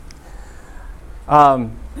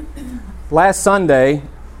Um, Last Sunday,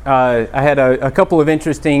 I had a couple of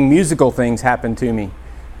interesting musical things happen to me.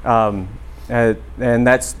 And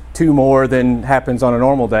that's two more than happens on a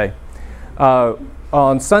normal day.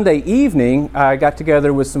 On Sunday evening, I got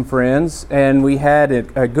together with some friends, and we had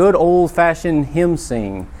a good old-fashioned hymn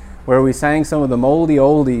sing, where we sang some of the moldy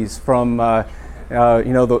oldies from,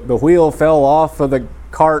 the wheel fell off of the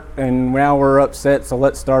cart, and now we're upset, so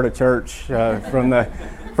let's start a church from the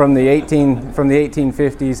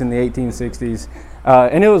 1850s and the 1860s,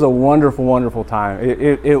 and it was a wonderful, wonderful time.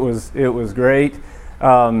 It was great.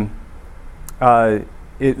 I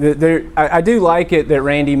do like it that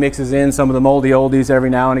Randy mixes in some of the moldy oldies every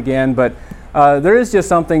now and again, but there is just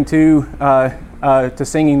something to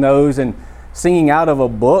singing those and singing out of a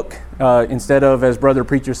book instead of, as Brother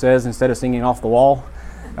Preacher says, instead of singing off the wall.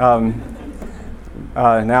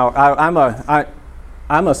 Now,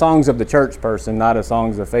 I'm a Songs of the Church person, not a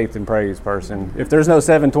Songs of Faith and Praise person. If there's no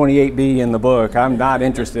 728B in the book, I'm not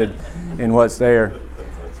interested in what's there.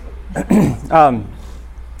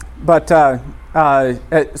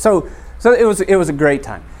 So it was a great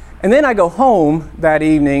time. And then I go home that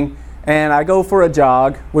evening and I go for a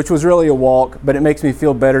jog, which was really a walk, but it makes me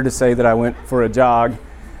feel better to say that I went for a jog.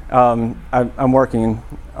 I'm working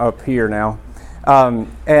up here now.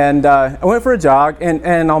 And I went for a jog,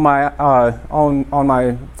 and on my on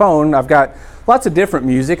my phone I've got lots of different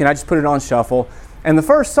music, and I just put it on shuffle. And the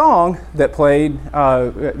first song that played,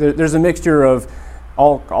 there's a mixture of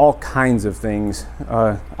all kinds of things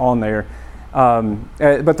on there.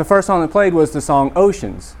 But the first song that played was the song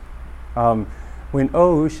Oceans. When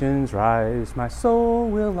oceans rise, my soul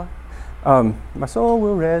will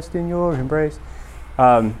rest in your embrace.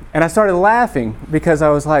 And I started laughing because I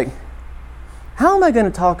was like, how am I going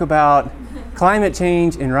to talk about climate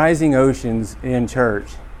change and rising oceans in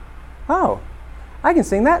church? Oh, I can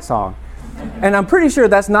sing that song. And I'm pretty sure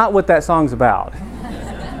that's not what that song's about.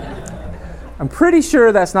 I'm pretty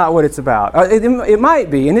sure that's not what it's about. It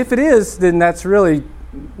might be, and if it is, then that's really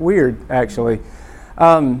weird, actually.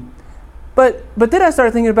 But then I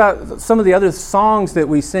started thinking about some of the other songs that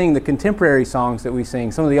we sing, the contemporary songs that we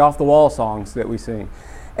sing, some of the off-the-wall songs that we sing.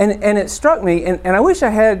 And it struck me, and I wish I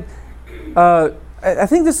had, I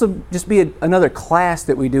think this will just be another class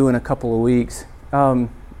that we do in a couple of weeks.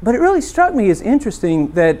 But it really struck me as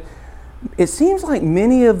interesting that it seems like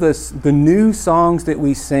many of the new songs that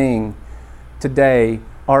we sing today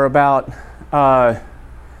are about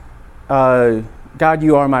God,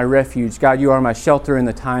 you are my refuge. God, you are my shelter in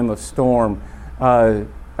the time of storm.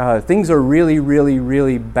 Things are really, really,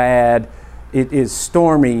 really bad. It is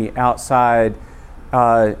stormy outside,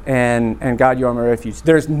 and God, you are my refuge.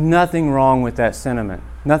 There's nothing wrong with that sentiment.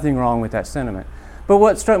 Nothing wrong with that sentiment. But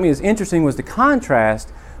what struck me as interesting was the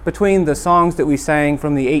contrast between the songs that we sang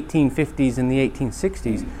from the 1850s and the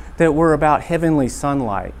 1860s that were about heavenly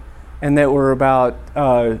sunlight, and that were about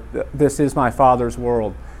this is my Father's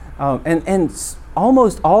world. And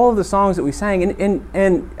almost all of the songs that we sang,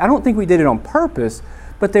 and I don't think we did it on purpose,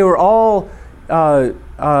 but they were all,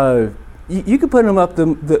 you could put them up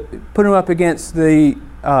against the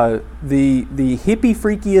hippie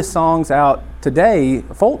freakiest songs out today,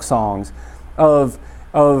 folk songs, of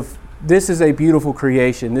this is a beautiful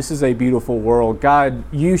creation, this is a beautiful world. God,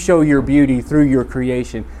 you show your beauty through your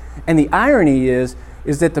creation. And the irony is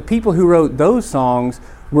that the people who wrote those songs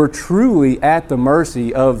were truly at the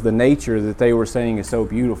mercy of the nature that they were saying is so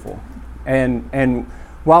beautiful. And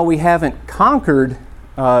while we haven't conquered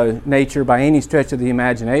nature by any stretch of the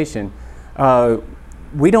imagination,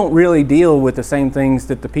 we don't really deal with the same things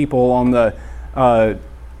that the people on the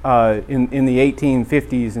in the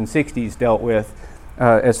 1850s and 60s dealt with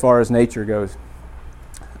as far as nature goes.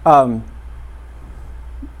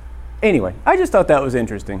 Anyway, I just thought that was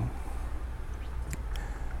interesting.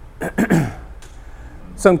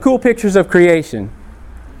 Some cool pictures of creation.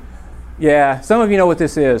 Yeah, some of you know what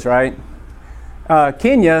this is, right?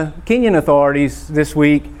 Kenyan authorities this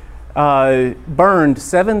week burned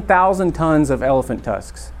 7,000 tons of elephant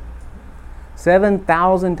tusks.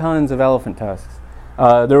 7,000 tons of elephant tusks.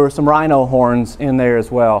 There were some rhino horns in there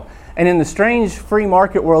as well. And in the strange free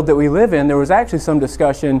market world that we live in, there was actually some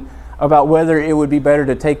discussion about whether it would be better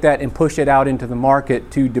to take that and push it out into the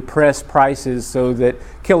market to depress prices so that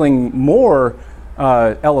killing more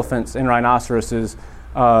elephants and rhinoceroses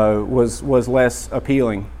was less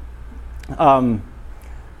appealing.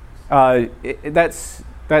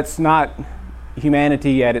 That's not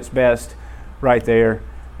humanity at its best right there.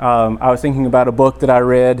 I was thinking about a book that I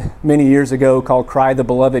read many years ago called Cry the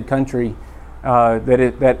Beloved Country,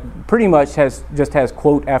 that pretty much has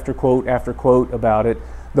quote after quote after quote about it.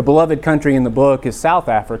 The beloved country in the book is South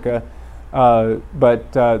Africa,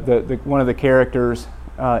 but one of the characters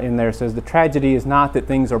in there says, "The tragedy is not that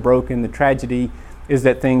things are broken. The tragedy is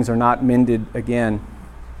that things are not mended again."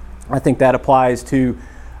 I think that applies to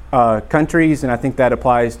countries, and I think that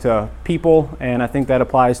applies to people, and I think that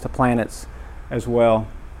applies to planets as well.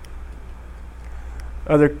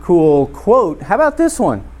 Other cool quote, how about this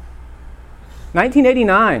one?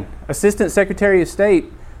 1989, Assistant Secretary of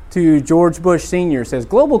State to George Bush Sr. says,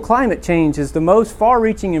 "Global climate change is the most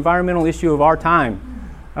far-reaching environmental issue of our time,"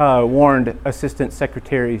 warned Assistant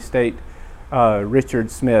Secretary of State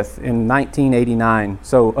Richard Smith in 1989.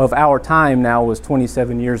 So of our time now was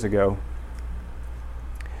 27 years ago.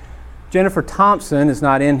 Jennifer Thompson is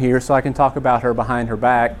not in here, so I can talk about her behind her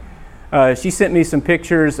back. She sent me some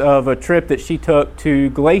pictures of a trip that she took to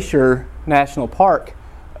Glacier National Park,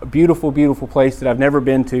 a beautiful, beautiful place that I've never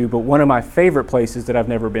been to, but one of my favorite places that I've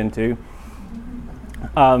never been to.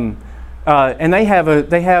 And they have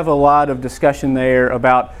a lot of discussion there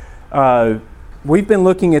about. We've been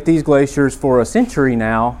looking at these glaciers for a century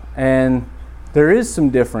now, and there is some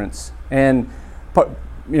difference. And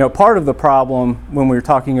part of the problem when we're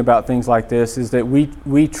talking about things like this is that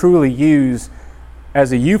we truly use,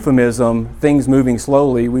 as a euphemism, things moving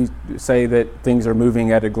slowly. We say that things are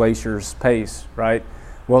moving at a glacier's pace, right?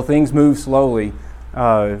 Well, things move slowly.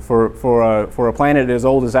 For a planet as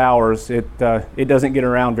old as ours, it doesn't get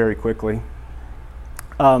around very quickly.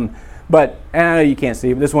 But, and I know you can't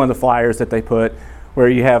see, but this is one of the flyers that they put, where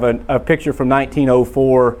you have a picture from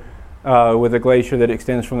 1904 with a glacier that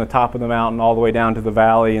extends from the top of the mountain all the way down to the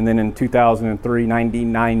valley, and then in 2003,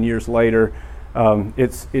 99 years later,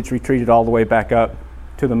 it's retreated all the way back up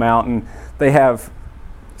to the mountain. They have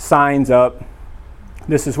signs up.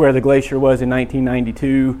 This is where the glacier was in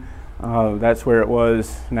 1992. That's where it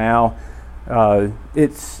was now.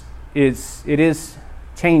 It is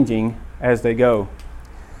changing as they go.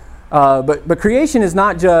 But creation is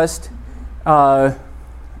not just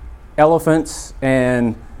elephants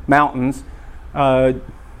and mountains. You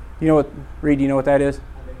know what, Reed? Do you know what that is? I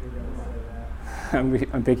think you're going to say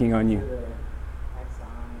that. I'm picking on you.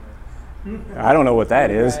 I don't know what that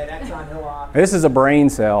is. This is a brain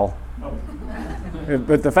cell.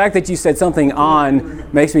 But the fact that you said something on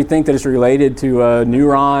makes me think that it's related to a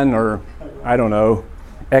neuron or, I don't know,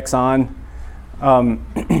 exon.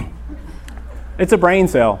 It's a brain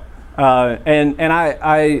cell. And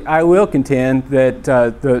I will contend that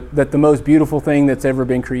the most beautiful thing that's ever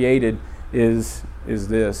been created is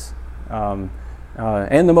this. And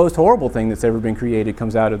the most horrible thing that's ever been created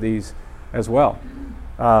comes out of these as well.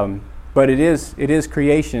 But it is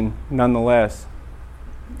creation nonetheless.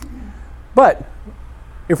 But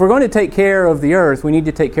if we're going to take care of the earth, we need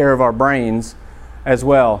to take care of our brains as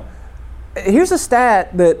well. Here's a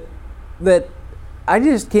stat that I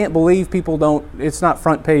just can't believe people don't, it's not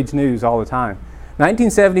front page news all the time.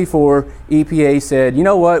 1974, EPA said, you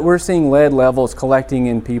know what, we're seeing lead levels collecting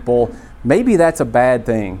in people. Maybe that's a bad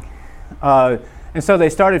thing. And so they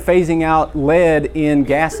started phasing out lead in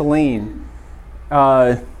gasoline.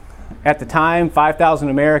 At the time, 5,000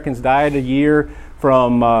 Americans died a year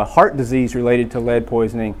from heart disease related to lead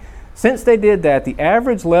poisoning. Since they did that, the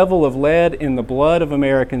average level of lead in the blood of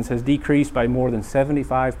Americans has decreased by more than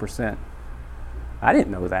 75%. I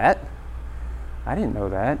didn't know that.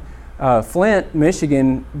 Flint,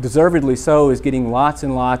 Michigan, deservedly so, is getting lots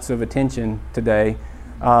and lots of attention today.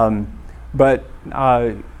 But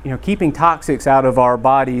keeping toxics out of our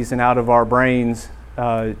bodies and out of our brains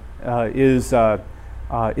is a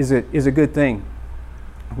good thing.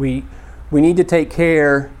 We need to take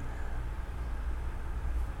care.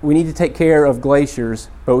 We need to take care of glaciers,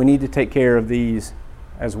 but we need to take care of these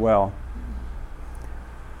as well.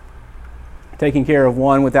 Taking care of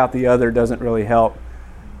one without the other doesn't really help.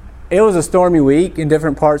 It was a stormy week in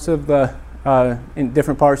different parts of the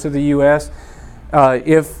U.S.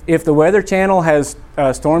 If the Weather Channel has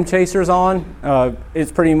storm chasers on,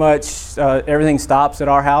 it's pretty much everything stops at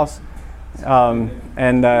our house.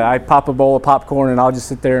 And I pop a bowl of popcorn and I'll just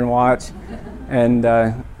sit there and watch. And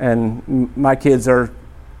my kids are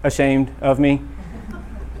ashamed of me.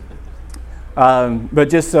 But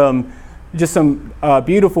just some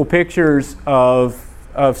beautiful pictures of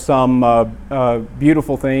some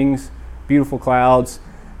beautiful things, beautiful clouds.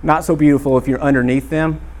 Not so beautiful if you're underneath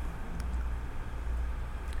them.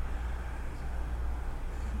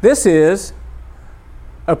 This is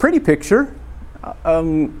a pretty picture.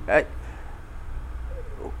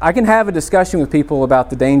 I can have a discussion with people about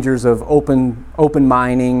the dangers of open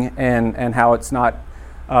mining and how it's not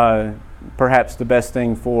perhaps the best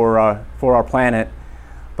thing for our planet.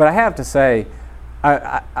 But I have to say,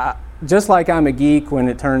 I just like I'm a geek when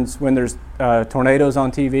there's tornadoes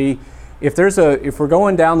on TV, if we're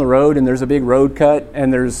going down the road and there's a big road cut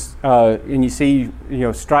and and you see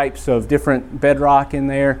stripes of different bedrock in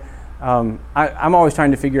there, I'm always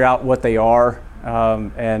trying to figure out what they are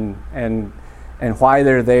and why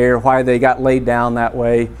they're there, why they got laid down that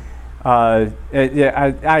way. I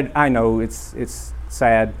know it's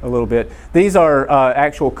sad a little bit. These are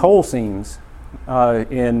actual coal seams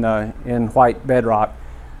in white bedrock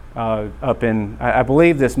up in, I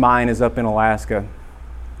believe this mine is up in Alaska.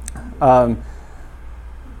 I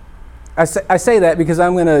say that because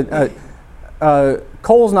I'm going to,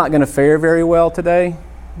 coal's not going to fare very well today,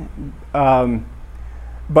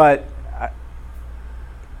 but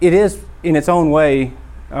it is in its own way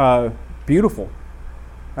beautiful.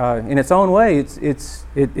 In its own way, it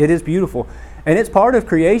is beautiful, and it's part of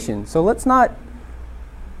creation. So let's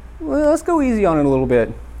go easy on it a little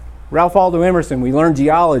bit. Ralph Waldo Emerson, we learned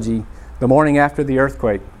geology the morning after the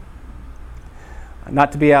earthquake.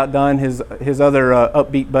 Not to be outdone, his other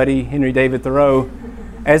upbeat buddy, Henry David Thoreau.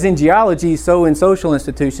 As in geology, so in social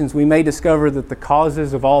institutions, we may discover that the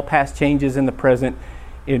causes of all past changes in the present,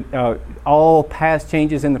 invariable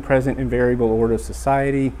order of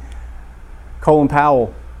society. Colin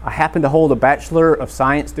Powell, I happen to hold a Bachelor of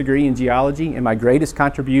Science degree in geology, and my greatest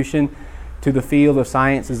contribution to the field of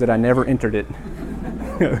science is that I never entered it.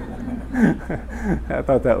 I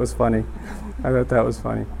thought that was funny.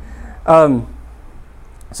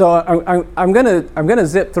 So I'm gonna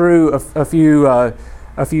zip through a few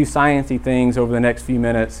sciencey things over the next few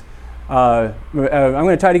minutes. I'm going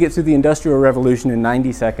to try to get through the Industrial Revolution in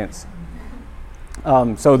 90 seconds.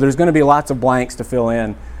 So there's going to be lots of blanks to fill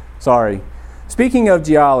in. Sorry. Speaking of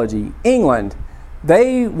geology, England,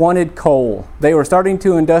 they wanted coal. They were starting to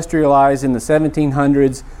industrialize in the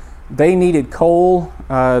 1700s. They needed coal.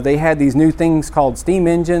 They had these new things called steam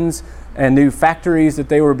engines and new factories that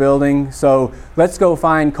they were building. So let's go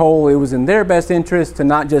find coal. It was in their best interest to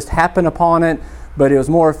not just happen upon it, but it was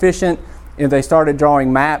more efficient. And they started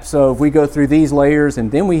drawing maps. So if we go through these layers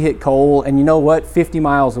and then we hit coal, and you know what, 50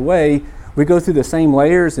 miles away, we go through the same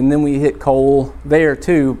layers and then we hit coal there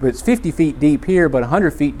too. But it's 50 feet deep here, but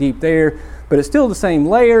 100 feet deep there. But it's still the same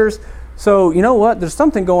layers. So you know what, there's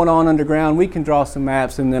something going on underground. We can draw some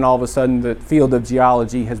maps, and then all of a sudden the field of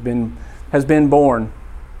geology has been born.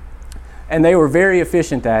 And they were very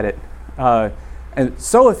efficient at it. And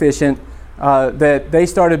so efficient that they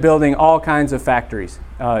started building all kinds of factories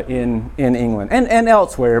in England and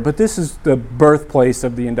elsewhere, but this is the birthplace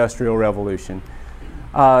of the Industrial Revolution.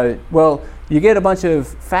 Well, you get a bunch of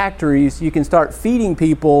factories, you can start feeding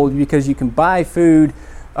people because you can buy food,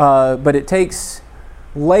 but it takes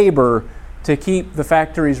labor to keep the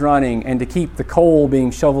factories running and to keep the coal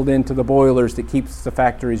being shoveled into the boilers that keeps the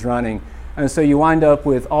factories running. And so you wind up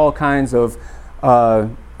with all kinds of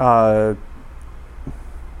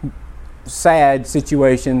sad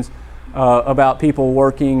situations about people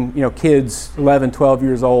working, kids 11, 12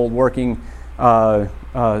 years old working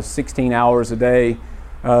 16 hours a day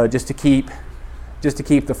just to keep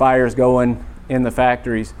the fires going in the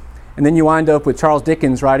factories. And then you wind up with Charles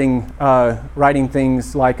Dickens writing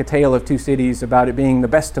things like A Tale of Two Cities, about it being the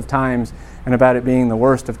best of times and about it being the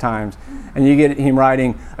worst of times. And you get him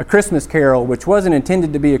writing A Christmas Carol, which wasn't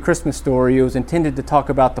intended to be a Christmas story. It was intended to talk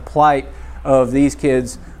about the plight of these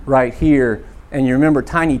kids right here. And you remember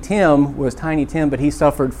Tiny Tim was Tiny Tim, but he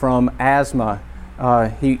suffered from asthma.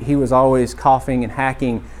 He was always coughing and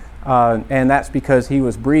hacking, and that's because he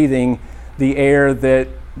was breathing the air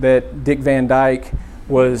that Dick Van Dyke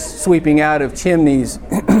was sweeping out of chimneys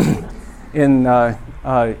in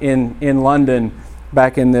London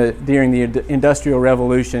back during the Industrial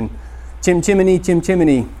Revolution. Chim chimney, chim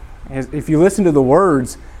chimney. If you listen to the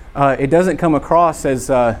words, it doesn't come across as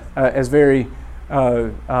very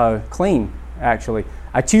clean. Actually,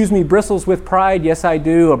 I choose me bristles with pride, yes I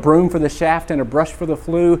do, a broom for the shaft and a brush for the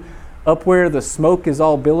flue. Up where the smoke is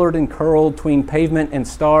all billowed and curled, tween pavement and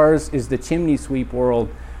stars is the chimney sweep world,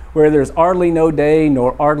 where there's hardly no day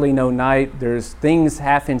nor hardly no night. There's things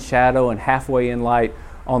half in shadow and halfway in light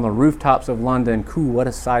on the rooftops of London. Coo, what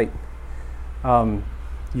a sight!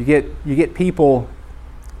 You get people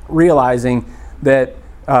realizing that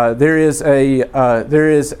there is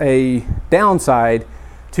a downside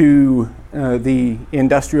to the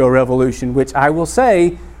Industrial Revolution, which I will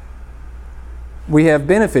say we have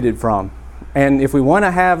benefited from. And if we want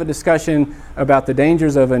to have a discussion about the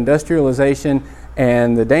dangers of industrialization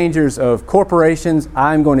and the dangers of corporations,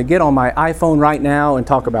 I'm going to get on my iPhone right now and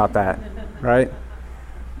talk about that, right?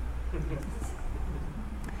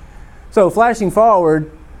 So flashing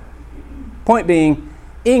forward, point being,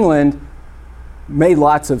 England made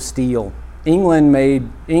lots of steel.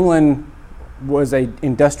 England was an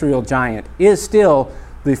industrial giant, is still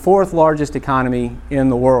the fourth largest economy in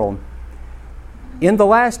the world. In the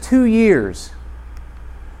last 2 years,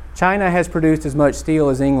 China has produced as much steel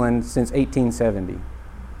as England since 1870.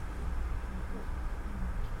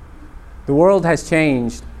 The world has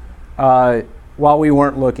changed while we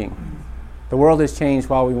weren't looking. The world has changed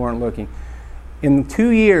while we weren't looking. In 2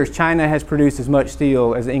 years, China has produced as much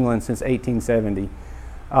steel as England since 1870.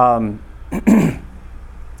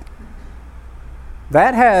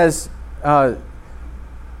 That has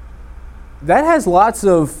lots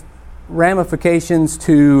of ramifications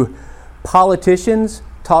to politicians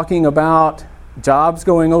talking about jobs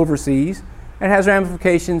going overseas. It has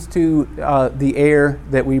ramifications to the air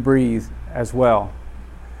that we breathe as well.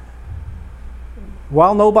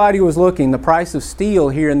 While nobody was looking, the price of steel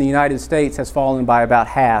here in the United States has fallen by about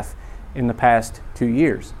half in the past 2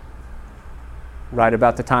 years. Right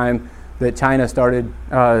about the time that China started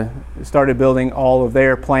building all of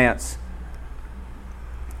their plants.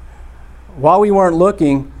 While we weren't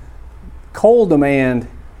looking, coal demand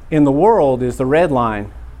in the world is the red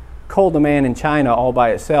line. Coal demand in China all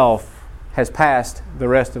by itself has passed the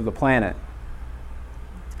rest of the planet.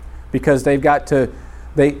 Because they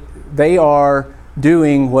are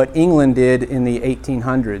doing what England did in the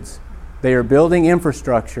 1800s. They are building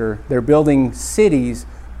infrastructure, they're building cities,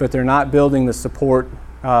 but they're not building the support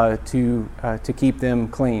to keep them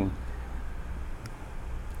clean.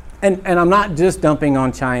 And I'm not just dumping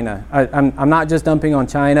on China. I'm not just dumping on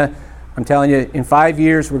China. I'm telling you, in 5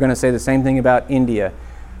 years, we're going to say the same thing about India.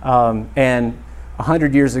 And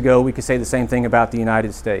 100 years ago, we could say the same thing about the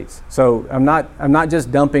United States. So I'm not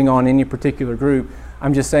just dumping on any particular group.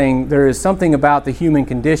 I'm just saying there is something about the human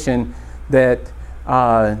condition that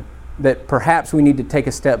perhaps we need to take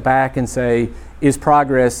a step back and say, is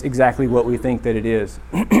progress exactly what we think that it is?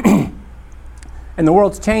 And the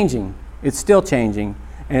world's changing. It's still changing,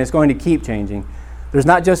 and it's going to keep changing. There's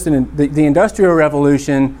not just the Industrial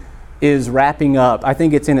Revolution is wrapping up. I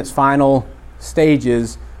think it's in its final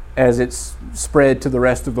stages as it's spread to the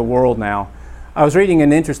rest of the world now. I was reading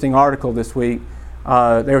an interesting article this week.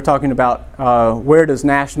 They were talking about where does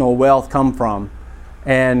national wealth come from,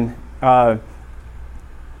 and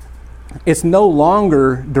it's no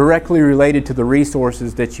longer directly related to the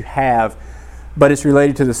resources that you have, but it's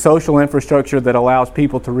related to the social infrastructure that allows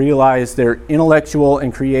people to realize their intellectual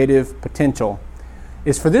and creative potential.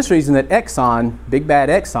 It's for this reason that Exxon, Big Bad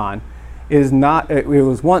Exxon, it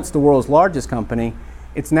was once the world's largest company.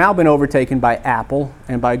 It's now been overtaken by Apple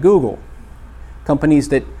and by Google, companies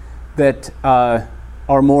that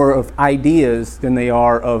are more of ideas than they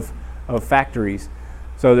are of factories.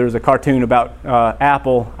 So there's a cartoon about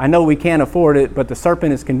Apple. I know we can't afford it, but the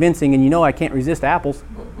serpent is convincing, and you know I can't resist apples.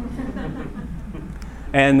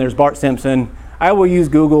 And there's Bart Simpson. I will use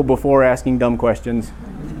Google before asking dumb questions.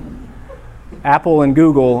 Apple and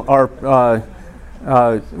Google are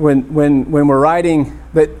when we're writing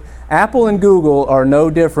that Apple and Google are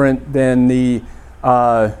no different than the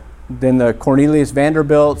Cornelius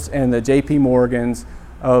Vanderbilts and the J.P. Morgans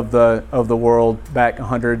of the world back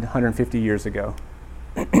 100, 150 years ago.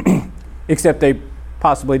 Except they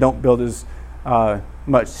possibly don't build as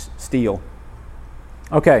much steel.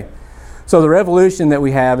 Okay, so the revolution that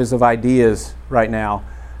we have is of ideas right now,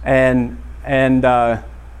 and a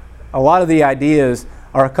lot of the ideas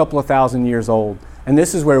are a couple of thousand years old, and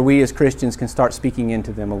this is where we as Christians can start speaking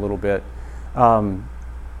into them a little bit.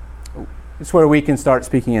 It's where we can start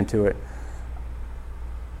speaking into it.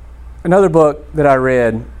 Another book that I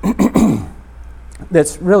read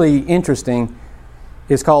that's really interesting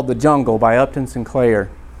is called The Jungle by Upton Sinclair.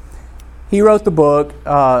 He wrote the book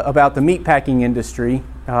about the meatpacking industry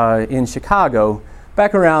in Chicago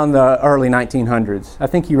back around the early 1900s. I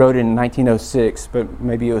think he wrote it in 1906, but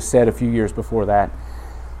maybe it was said a few years before that.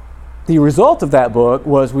 The result of that book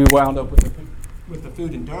was we wound up with the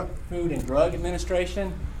Food and Drug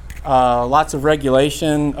Administration, lots of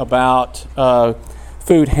regulation about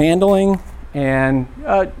food handling, and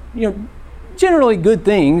generally good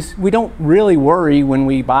things. We don't really worry when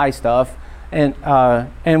we buy stuff, and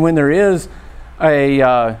when there is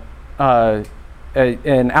an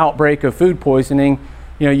outbreak of food poisoning,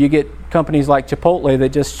 you get companies like Chipotle that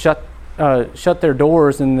just shut their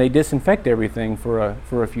doors and they disinfect everything for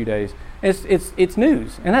a few days. It's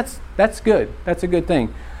news, and that's good. That's a good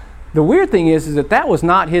thing. The weird thing is that was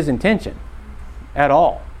not his intention at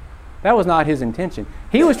all. That was not his intention.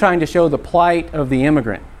 He was trying to show the plight of the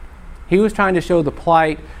immigrant. He was trying to show the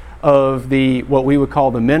plight of what we would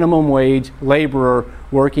call the minimum wage laborer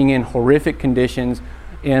working in horrific conditions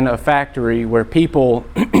in a factory where people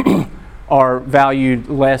are valued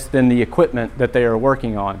less than the equipment that they are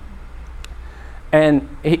working on. And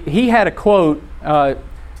he had a quote.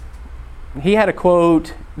 He had a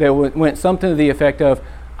quote that went something to the effect of,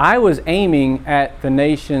 "I was aiming at the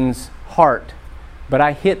nation's heart, but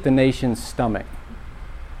I hit the nation's stomach."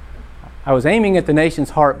 I was aiming at the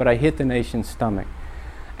nation's heart, but I hit the nation's stomach.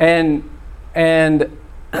 And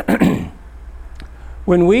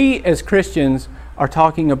when we as Christians are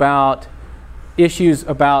talking about issues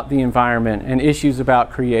about the environment and issues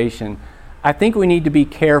about creation, I think we need to be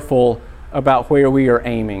careful about where we are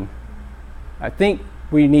aiming. I think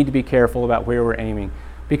we need to be careful about where we're aiming,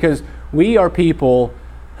 because we are people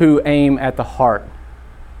who aim at the heart.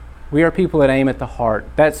 We are people that aim at the heart.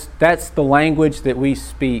 That's the language that we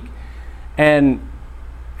speak. And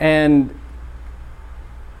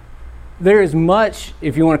there is much,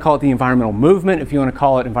 if you want to call it the environmental movement, if you want to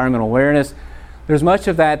call it environmental awareness, there's much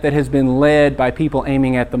of that has been led by people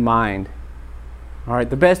aiming at the mind. All right,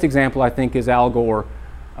 the best example I think is Al Gore,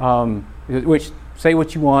 which, say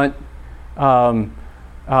what you want, not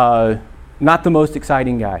the most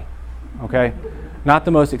exciting guy, okay? Not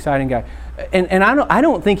the most exciting guy. And I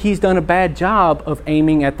don't think he's done a bad job of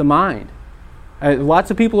aiming at the mind. Lots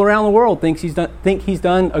of people around the world think he's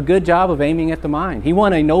done a good job of aiming at the mind. He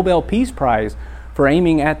won a Nobel Peace Prize for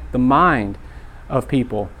aiming at the mind of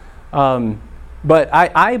people. But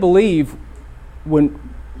I believe that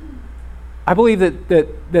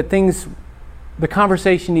things, the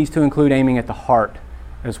conversation needs to include aiming at the heart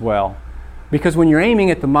as well, because when you're aiming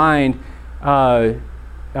at the mind,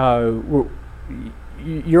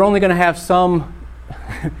 you're only going to have some.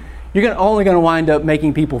 You're only going to wind up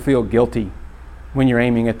making people feel guilty when you're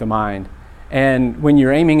aiming at the mind. And when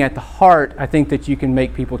you're aiming at the heart, I think that you can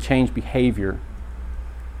make people change behavior.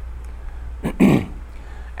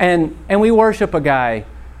 And we worship a guy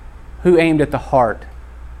who aimed at the heart.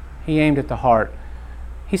 He aimed at the heart.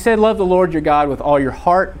 He said, "Love the Lord your God with all your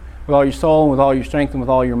heart, with all your soul, and with all your strength, and with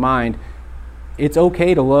all your mind." It's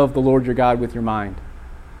okay to love the Lord your God with your mind.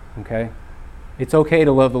 Okay? It's okay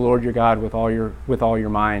to love the Lord your God with all your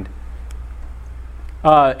mind.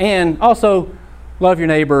 And also, love your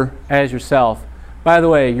neighbor as yourself. By the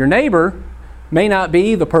way, your neighbor may not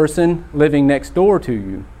be the person living next door to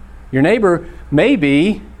you. Your neighbor may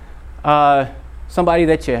be somebody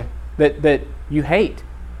that you hate,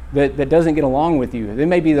 that doesn't get along with you. They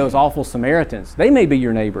may be those awful Samaritans. They may be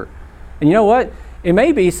your neighbor. And you know what? It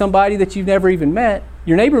may be somebody that you've never even met.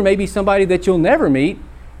 Your neighbor may be somebody that you'll never meet.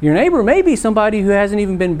 Your neighbor may be somebody who hasn't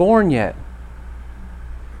even been born yet.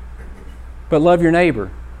 But love your neighbor.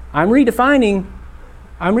 I'm redefining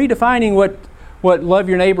what love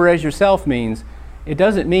your neighbor as yourself means. It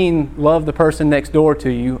doesn't mean love the person next door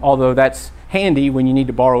to you, although that's handy when you need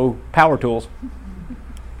to borrow power tools.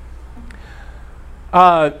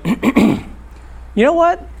 You know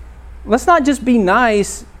what? Let's not just be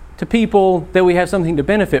nice to people that we have something to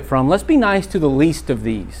benefit from. Let's be nice to the least of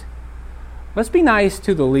these. Let's be nice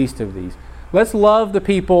to the least of these. Let's love the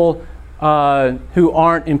people who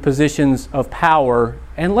aren't in positions of power,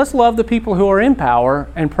 and let's love the people who are in power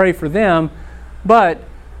and pray for them. But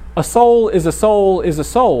a soul is a soul is a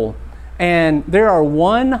soul. And there are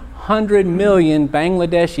 100 million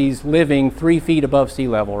Bangladeshis living 3 feet above sea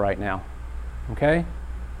level right now. Okay?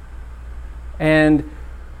 And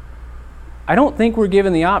I don't think we're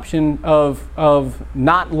given the option of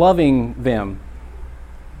not loving them.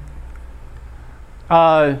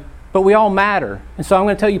 But we all matter. And so I'm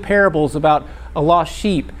going to tell you parables about a lost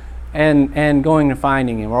sheep and going and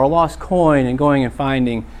finding him, or a lost coin and going and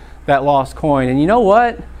finding that lost coin. And you know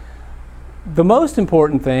what? The most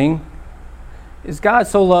important thing is God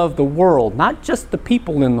so loved the world, not just the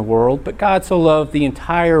people in the world, but God so loved the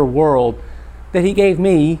entire world that He gave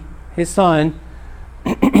me, His Son.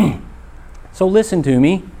 So listen to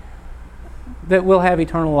me, that we'll have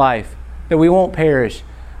eternal life, that we won't perish.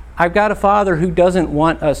 I've got a Father who doesn't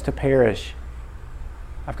want us to perish.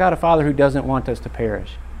 I've got a Father who doesn't want us to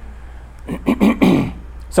perish.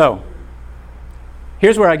 So,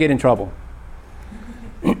 here's where I get in trouble.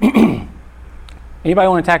 Anybody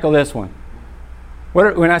want to tackle this one?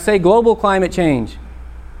 When I say global climate change,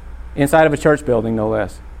 inside of a church building, no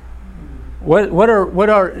less, what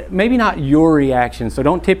are maybe not your reactions? So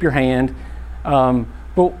don't tip your hand. But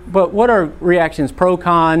what are reactions, pro,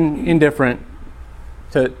 con, indifferent,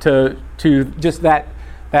 to just that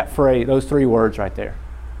phrase, those 3 words right there?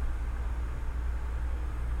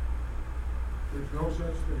 There's no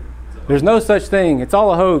such thing. There's no such thing. It's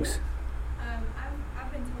all a hoax. I've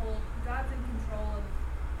been told God's in control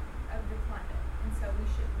of the climate, and so we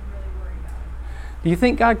shouldn't really worry about it. Do you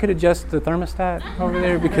think God could adjust the thermostat over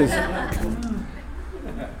there? Because It's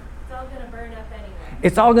all going to burn up anyway.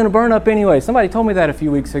 It's all going to burn up anyway. Somebody told me that a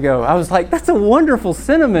few weeks ago. I was like, that's a wonderful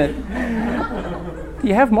sentiment. Do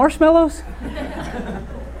you have marshmallows?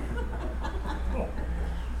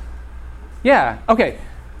 Yeah, okay.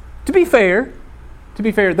 To be fair,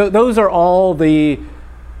 those are all the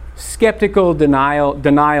skeptical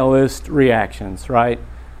denialist reactions, right?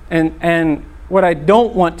 And what I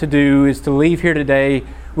don't want to do is to leave here today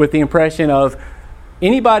with the impression of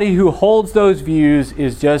anybody who holds those views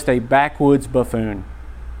is just a backwoods buffoon.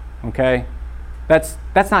 Okay? That's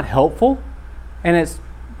not helpful, and it's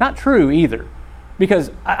not true either.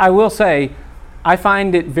 Because I will say, I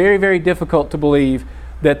find it very, very difficult to believe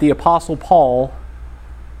that the Apostle Paul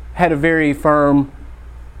had a very firm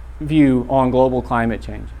view on global climate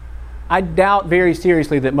change. I doubt very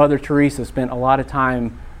seriously that Mother Teresa spent a lot of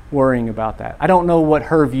time worrying about that. I don't know what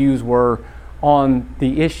her views were on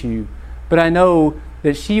the issue, but I know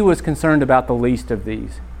that she was concerned about the least of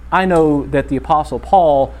these. I know that the Apostle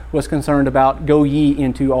Paul was concerned about go ye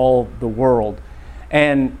into all the world.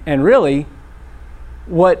 And really,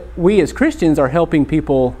 what we as Christians are helping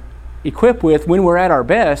people equip with when we're at our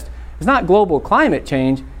best is not global climate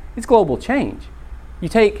change, it's global change. You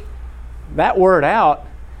take that word out,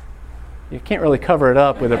 you can't really cover it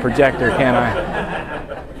up with a projector, can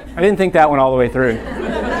I? I didn't think that one all the way through.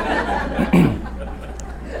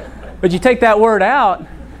 But you take that word out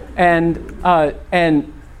and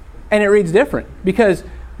it reads different, because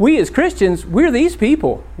we as Christians, we're these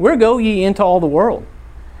people. We're go ye into all the world.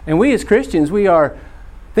 And we as Christians,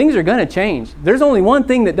 things are going to change. There's only one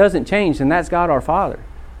thing that doesn't change, and that's God our Father.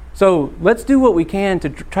 So let's do what we can to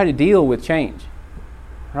try to deal with change,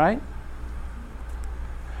 right?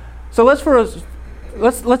 So let's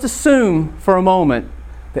assume for a moment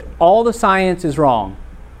that all the science is wrong.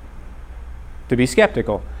 To be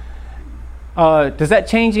skeptical. Does that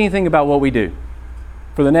change anything about what we do?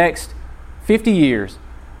 For the next 50 years,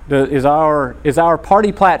 is our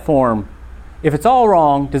party platform, if it's all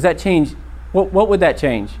wrong, does that change? What would that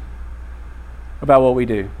change about what we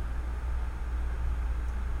do?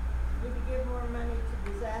 We could give more money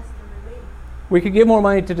to disaster relief. We could give more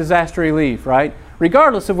money to disaster relief, right?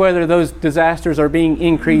 Regardless of whether those disasters are being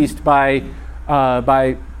increased by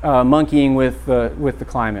monkeying with the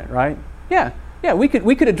climate, right? Yeah. We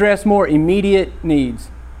could address more immediate needs.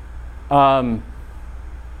 There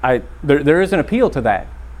is an appeal to that,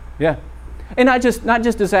 yeah, and not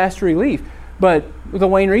just disaster relief, but the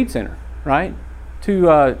Wayne Reed Center, right?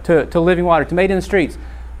 To Living Water, to Made in the Streets.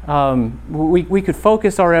 We could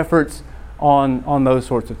focus our efforts on those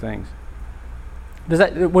sorts of things.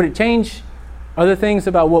 Would it change other things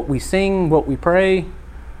about what we sing, what we pray? I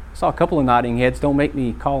saw a couple of nodding heads. Don't make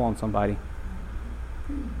me call on somebody.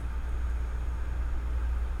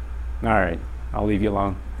 All right, I'll leave you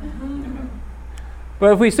alone.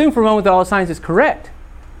 But if we assume for a moment that all the science is correct,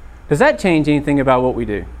 does that change anything about what we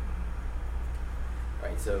do?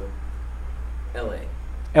 Right, so L.A.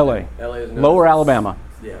 L.A. is Lower Alabama.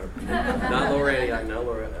 Yeah, not Lower Antioch, not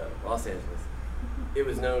Lower Los Angeles. It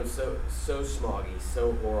was known so smoggy,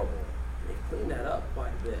 so horrible. They cleaned that up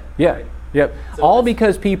quite a bit. Yeah, right? yep. So all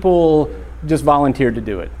because people just volunteered to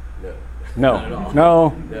do it. No. Not at all.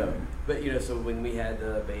 No. But so when we had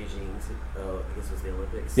the Beijing, I guess it was the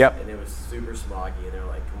Olympics, yep. And it was super smoggy, and they were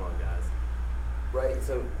like, "Come on, guys!" Right.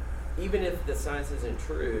 So even if the science isn't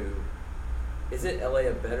true, isn't LA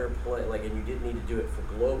a better place? Like, and you didn't need to do it for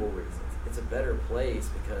global reasons. It's a better place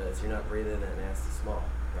because you're not breathing that nasty smog,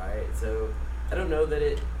 right? So I don't know that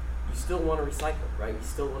you still want to recycle, right? You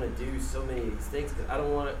still want to do so many of these things, because I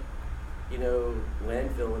don't want,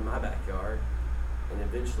 landfill in my backyard, and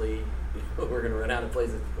eventually we're going to run out of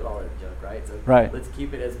places to put all that junk, right? So Let's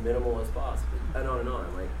keep it as minimal as possible, and on and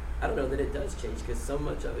on. Like, I don't know that it does change, because so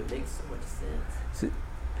much of it makes so much sense.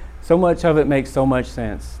 So much of it makes so much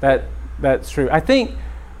sense. That's true. I think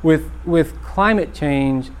with climate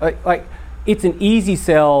change, like it's an easy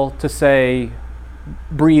sell to say,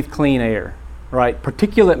 breathe clean air, right?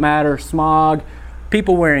 Particulate matter, smog,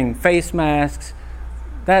 people wearing face masks.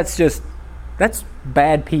 That's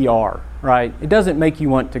bad PR, right? It doesn't make you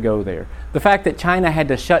want to go there. The fact that China had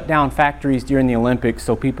to shut down factories during the Olympics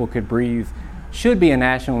so people could breathe should be a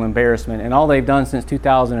national embarrassment, and all they've done since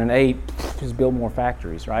 2008 is build more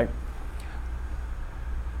factories, right?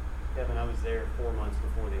 Kevin, I was there 4 months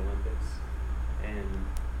before the Olympics, and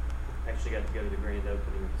actually got to go to the grand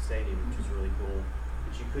opening of the stadium, which was really cool.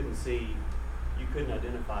 But you couldn't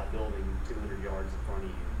identify a building 200 yards in front of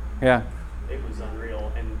you. Yeah. It was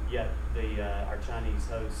unreal, and yet our Chinese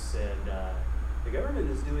host said the government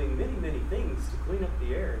is doing many, many things to clean up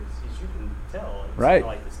the air, as you can tell. It was right. Kind of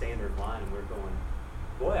like the standard line, and we're going,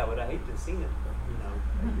 boy, I would have hated to have seen it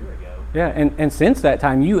a year ago. Yeah, and since that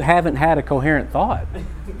time, you haven't had a coherent thought.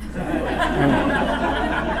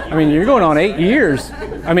 I mean, you're going on 8 years.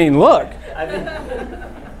 I mean, look. I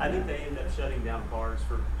think they end up shutting down cars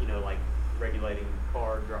for, like regulating usage of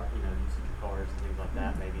cars and things like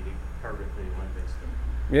that, maybe to curb it for the Olympics.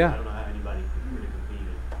 But Yeah. I don't know how anybody could really compete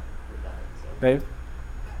with that. So. Dave?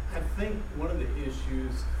 I think one of the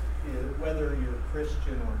issues, is, whether you're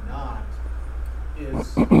Christian or not,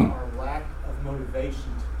 is our lack of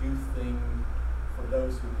motivation to do things for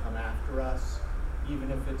those who come after us,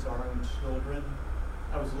 even if it's our own children.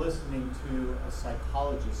 I was listening to a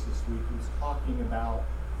psychologist this week who was talking about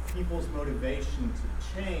people's motivation to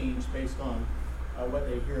change based on what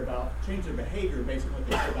they hear about, change their behavior based on what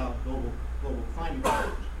they hear about global climate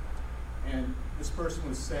change. And this person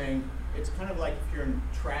was saying, it's kind of like if you're in a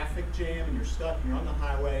traffic jam and you're stuck and you're on the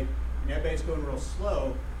highway and everybody's going real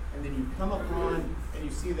slow, and then you come upon and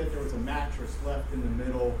you see that there was a mattress left in the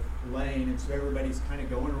middle lane, and so everybody's kind of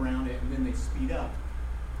going around it, and then they speed up.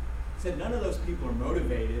 He said none of those people are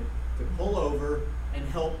motivated to pull over and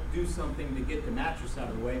help do something to get the mattress out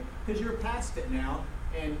of the way, because you're past it now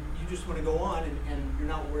and you just want to go on, and you're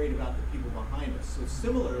not worried about the people behind us. So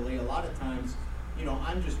similarly, a lot of times,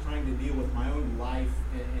 I'm just trying to deal with my own life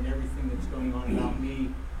and everything that's going on about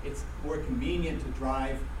me. It's more convenient to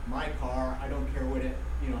drive my car. I don't care what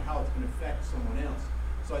how it's going to affect someone else.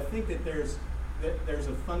 So I think that there's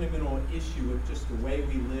a fundamental issue with just the way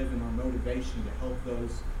we live and our motivation to help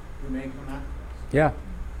those who may come after us. Yeah.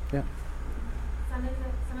 Some of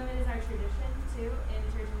it is our tradition too in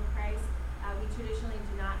Church of Christ. We traditionally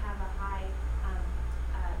do not have a high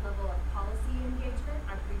level of policy engagement.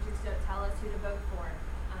 Our preachers don't tell us who to vote for,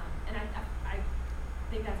 and I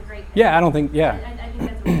think that's a great thing. Yeah, I don't think. Yeah. I think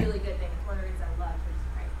that's a really good thing. It's one of the reasons I love Church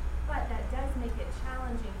of Christ. But that does make it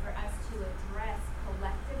challenging for us to address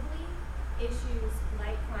collectively issues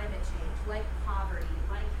like climate change, like poverty,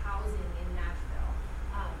 like housing in Nashville,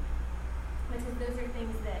 because those are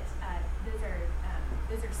things that those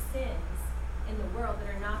are sins in the world that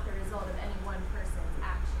are not the result of any one person's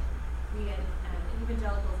action. We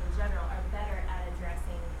evangelicals in general are better at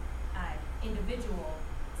addressing individual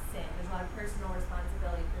sin. There's a lot of personal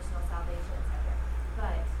responsibility, personal salvation, etc.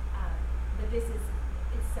 But this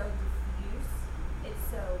it's so diffuse. It's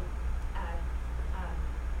so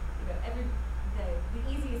the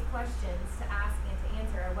easiest questions to ask and to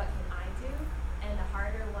answer are what can I do, and the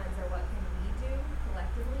harder ones are what can we do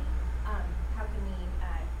collectively. How can we?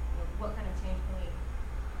 What kind of change can we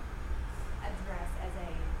address as a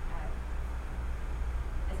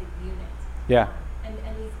unit? Yeah. And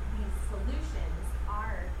these solutions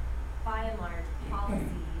are, by and large,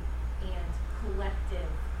 policy and collective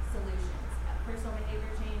solutions. Personal behavior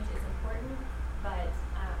change is important, but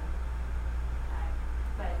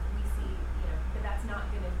we see, but that's not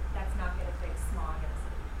gonna fix smog in the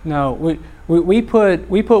city. No, we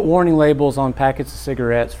put warning labels on packets of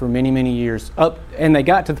cigarettes for many years up, and they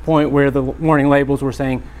got to the point where the warning labels were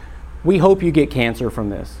saying, "We hope you get cancer from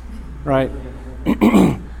this," right?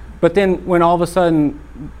 But then when all of a sudden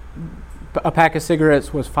a pack of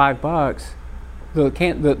cigarettes was $5,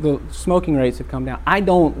 the smoking rates have come down. I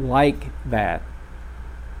don't like that.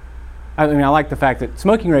 I mean, I like the fact that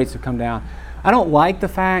smoking rates have come down. I don't like the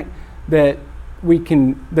fact that we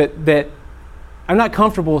can that I'm not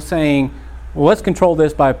comfortable saying, well, let's control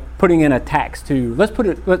this by putting in a tax to.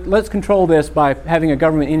 Let's control this by having a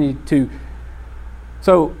government entity to.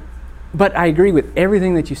 So, but I agree with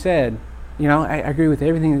everything that you said. I agree with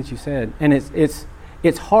everything that you said, and it's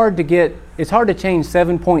hard to change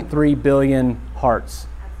 7.3 billion hearts.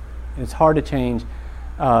 It's hard to change.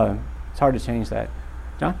 It's hard to change that.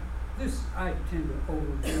 John? This I tend to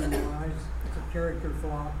overgeneralize. It's a character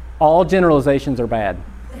flaw. All generalizations are bad.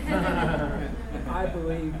 I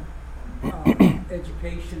believe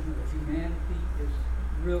education of humanity is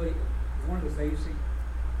really one of the basic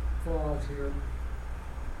flaws here.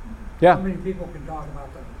 Yeah. How many people can talk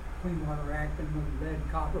about the Clean Water Act and the lead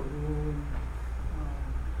copper rule and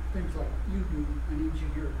things like you do and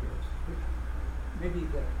engineer kids? Maybe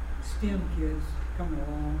the STEM kids coming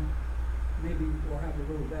along, maybe we'll have a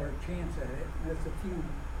little better chance at it. That's a few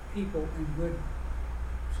people in good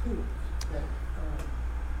schools. But I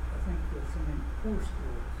think there's so many poor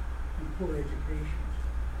schools and poor educations.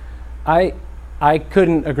 I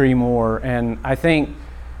couldn't agree more, and I think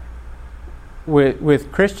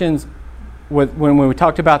with Christians, when we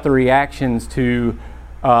talked about the reactions to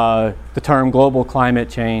the term global climate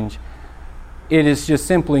change, it is just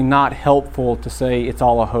simply not helpful to say it's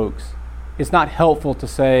all a hoax. It's not helpful to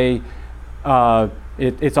say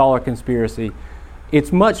it's all a conspiracy.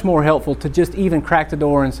 It's much more helpful to just even crack the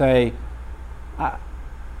door and say,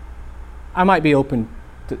 I might be open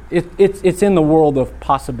to it. It's in the world of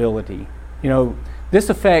possibility. You know, this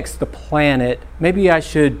affects the planet. Maybe I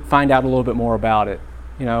should find out a little bit more about it.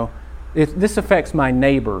 You know, if this affects my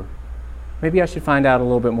neighbor, maybe I should find out a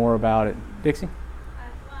little bit more about it. Dixie? Well,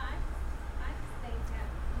 I just think that,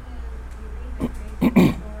 you read the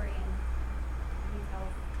creation story and he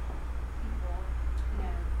tells people,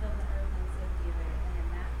 fill the earth and subdue it, and then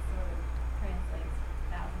that sort of translates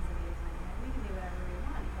thousands of years later. We can do whatever we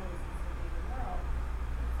want. He told us to subdue the world.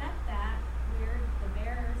 Except that we're the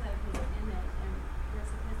bearers of his image, and we're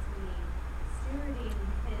supposed to be stewarding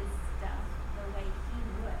his stuff the way he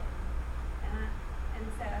would. And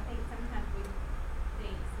so I think sometimes we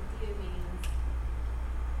think subdue means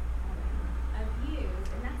abuse,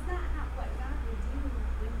 and that's not what God would do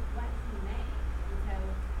with what he made. And so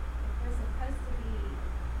if we're supposed to be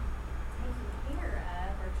taking care of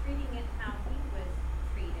or treating it how he would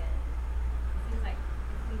treat it, it seems like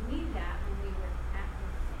if we knew that when we were acting.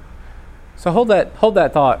 So hold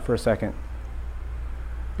that thought for a second,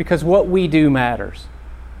 because what we do matters.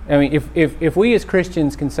 I mean, if we as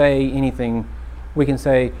Christians can say anything, we can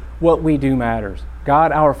say what we do matters.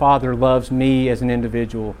 God, our Father, loves me as an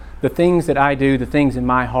individual. The things that I do, the things in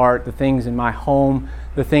my heart, the things in my home,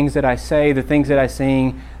 the things that I say, the things that I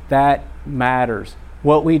sing, that matters.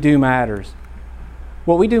 What we do matters.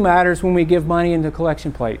 What we do matters when we give money into the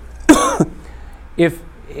collection plate. If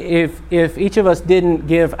each of us didn't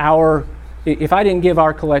give if I didn't give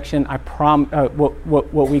our collection,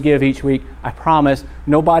 what we give each week, I promise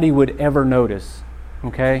nobody would ever notice.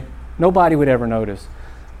 Okay? Nobody would ever notice.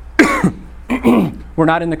 We're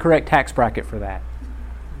not in the correct tax bracket for that.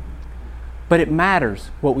 But it matters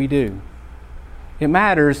what we do. It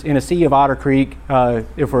matters in a sea of Otter Creek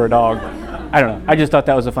if we're a dog. I don't know. I just thought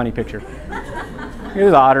that was a funny picture.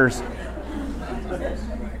 Here's otters.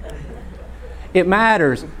 It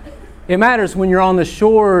matters. It matters when you're on the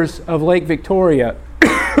shores of Lake Victoria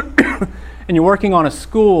and you're working on a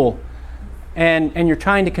school and you're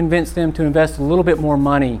trying to convince them to invest a little bit more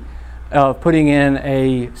money of putting in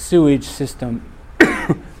a sewage system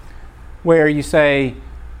where you say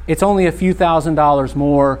it's only a few $1,000s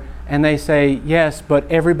more, and they say yes, but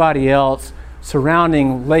everybody else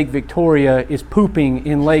surrounding Lake Victoria is pooping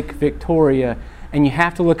in Lake Victoria, and you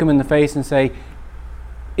have to look them in the face and say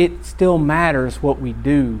it still matters what we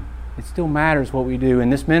do. It still matters what we do.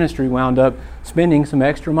 And this ministry wound up spending some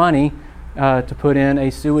extra money to put in a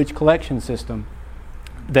sewage collection system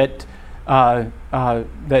that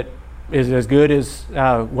is as good as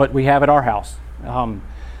what we have at our house.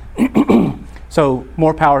 So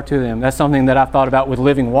more power to them. That's something that I've thought about with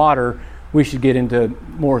living water. We should get into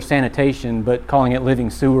more sanitation, but calling it living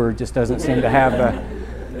sewer just doesn't seem to have the...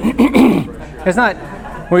 It's not...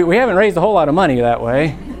 We haven't raised a whole lot of money that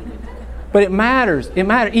way. But it matters. It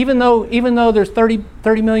matters. Even though there's 30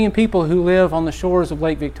 million people who live on the shores of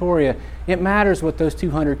Lake Victoria, it matters what those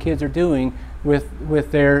 200 kids are doing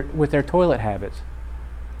with their toilet habits.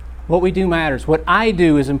 What we do matters. What I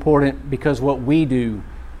do is important because what we do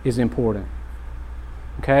is important.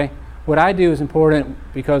 Okay? What I do is important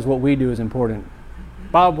because what we do is important.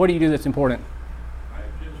 Bob, what do you do that's important? I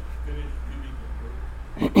just finished reading the book.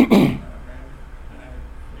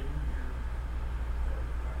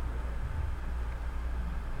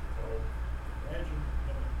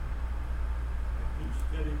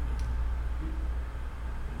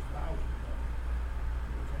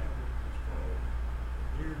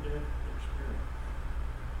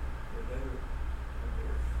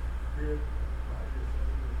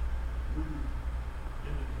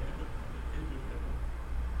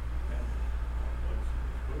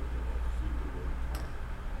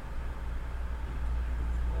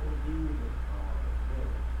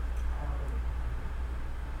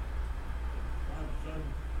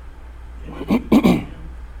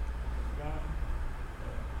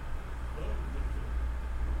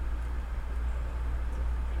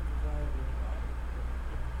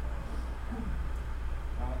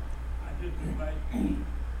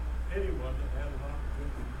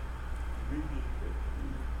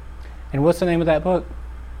 And what's the name of that book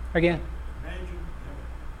again?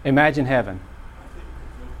 Imagine Heaven.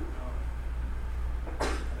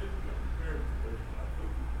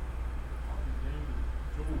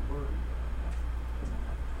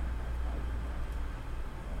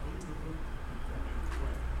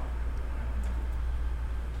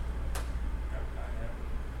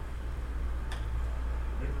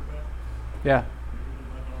 Yeah.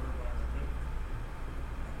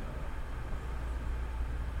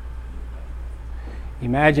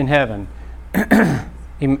 Imagine heaven.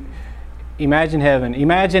 Imagine heaven.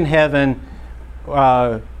 Imagine heaven.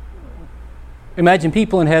 Imagine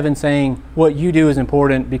people in heaven saying what you do is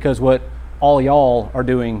important because what all y'all are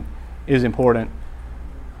doing is important.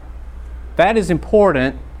 That is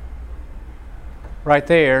important right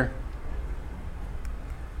there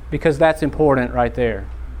because that's important right there.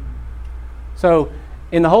 So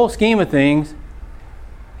in the whole scheme of things,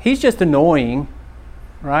 he's just annoying,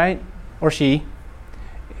 right? Or she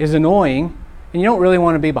is annoying, and you don't really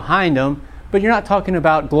want to be behind him, but you're not talking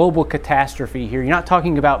about global catastrophe here. You're not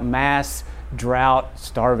talking about mass drought,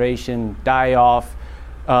 starvation, die-off,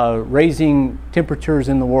 raising temperatures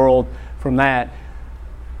in the world from that.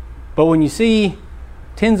 But when you see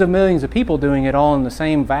tens of millions of people doing it all in the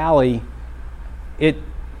same valley, you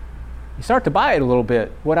start to buy it a little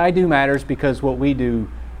bit. What I do matters because what we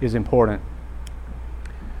do is important.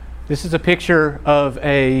 This is a picture of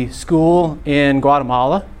a school in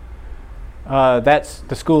Guatemala.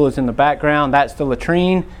 The school is in the background. That's the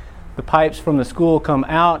latrine. The pipes from the school come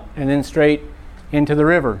out and then straight into the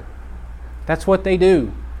river. That's what they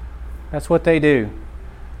do. That's what they do.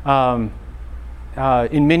 In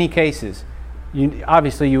many cases,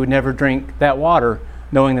 obviously you would never drink that water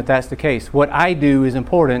knowing that that's the case. What I do is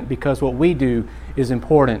important because what we do is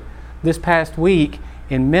important. This past week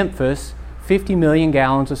in Memphis, 50 million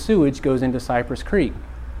gallons of sewage goes into Cypress Creek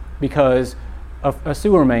because a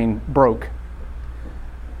sewer main broke.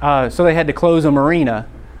 So they had to close a marina.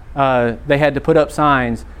 They had to put up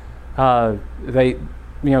signs. They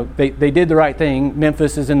did the right thing.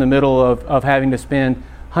 Memphis is in the middle of having to spend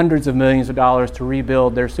hundreds of millions of dollars to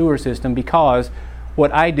rebuild their sewer system because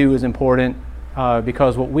what I do is important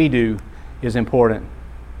because what we do is important.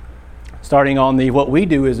 Starting on the what we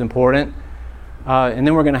do is important, and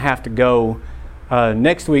then we're going to have to go.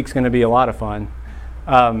 Next week's going to be a lot of fun.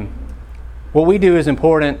 What we do is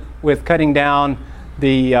important with cutting down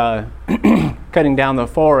the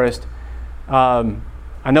forest.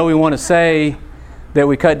 I know we want to say that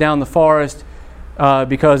we cut down the forest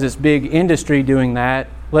because it's big industry doing that.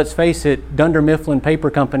 Let's face it, Dunder Mifflin Paper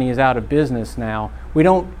Company is out of business now. We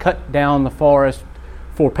don't cut down the forest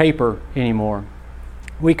for paper anymore.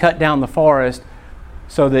 We cut down the forest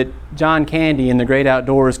so that John Candy in the great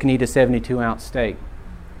outdoors can eat a 72-ounce steak.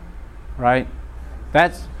 Right?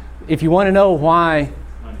 That's, if you want to know why.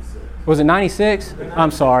 96. Was it 96?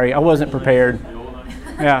 I'm sorry, I wasn't prepared.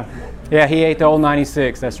 Yeah, he ate the old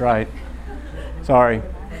 96, that's right. Sorry.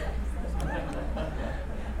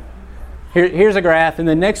 Here's a graph, and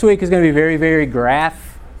then next week is going to be very, very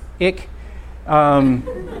graphic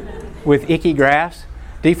with icky graphs.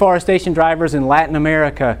 Deforestation drivers in Latin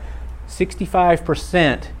America,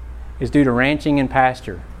 65% is due to ranching and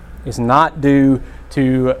pasture. It's not due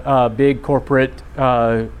to big corporate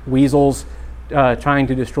weasels trying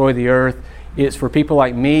to destroy the earth. It's for people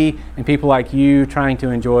like me and people like you trying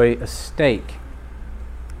to enjoy a steak.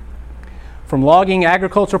 From logging,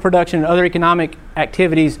 agricultural production, and other economic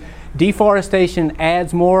activities, deforestation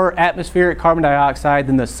adds more atmospheric carbon dioxide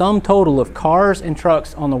than the sum total of cars and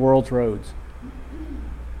trucks on the world's roads.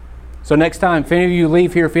 So next time, if any of you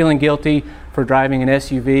leave here feeling guilty for driving an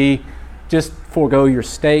SUV, just forego your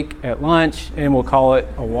steak at lunch and we'll call it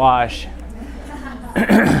a wash.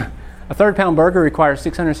 A 30-pound burger requires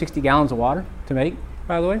 660 gallons of water to make,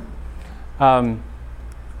 by the way.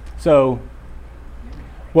 So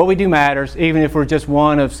what we do matters, even if we're just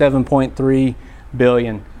one of 7.3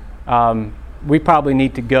 billion. We probably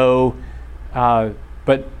need to go,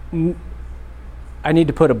 but I need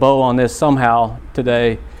to put a bow on this somehow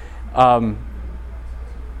today. I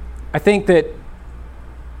think that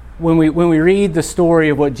when we read the story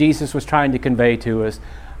of what Jesus was trying to convey to us,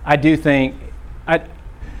 I do think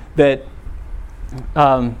that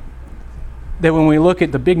when we look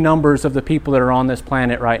at the big numbers of the people that are on this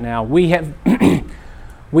planet right now, we have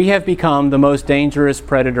we have become the most dangerous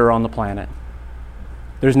predator on the planet.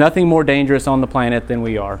 There's nothing more dangerous on the planet than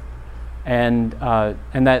we are, and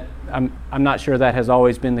that I'm not sure that has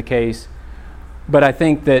always been the case, but I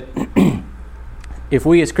think that if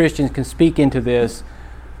we as Christians can speak into this,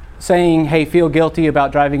 saying, "Hey, feel guilty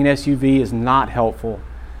about driving an SUV" is not helpful,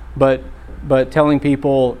 but telling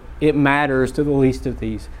people it matters to the least of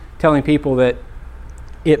these, telling people that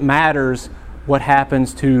it matters what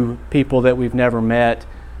happens to people that we've never met.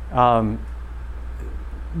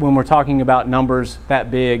 When we're talking about numbers that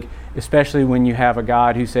big, especially when you have a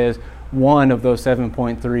God who says one of those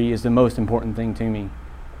 7.3 is the most important thing to me,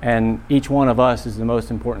 and each one of us is the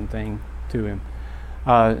most important thing to him.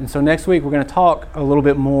 And so next week we're going to talk a little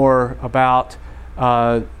bit more about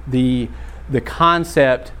the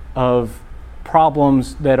concept of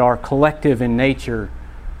problems that are collective in nature,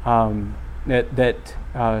 that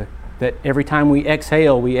every time we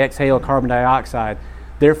exhale carbon dioxide,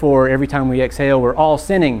 therefore every time we exhale, we're all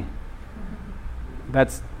sinning.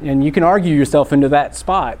 And you can argue yourself into that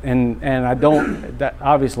spot, and I don't. That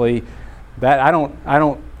obviously, I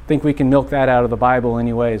don't think we can milk that out of the Bible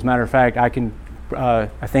anyway. As a matter of fact, I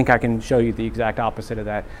think I can show you the exact opposite of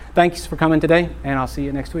that. Thanks for coming today, and I'll see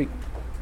you next week.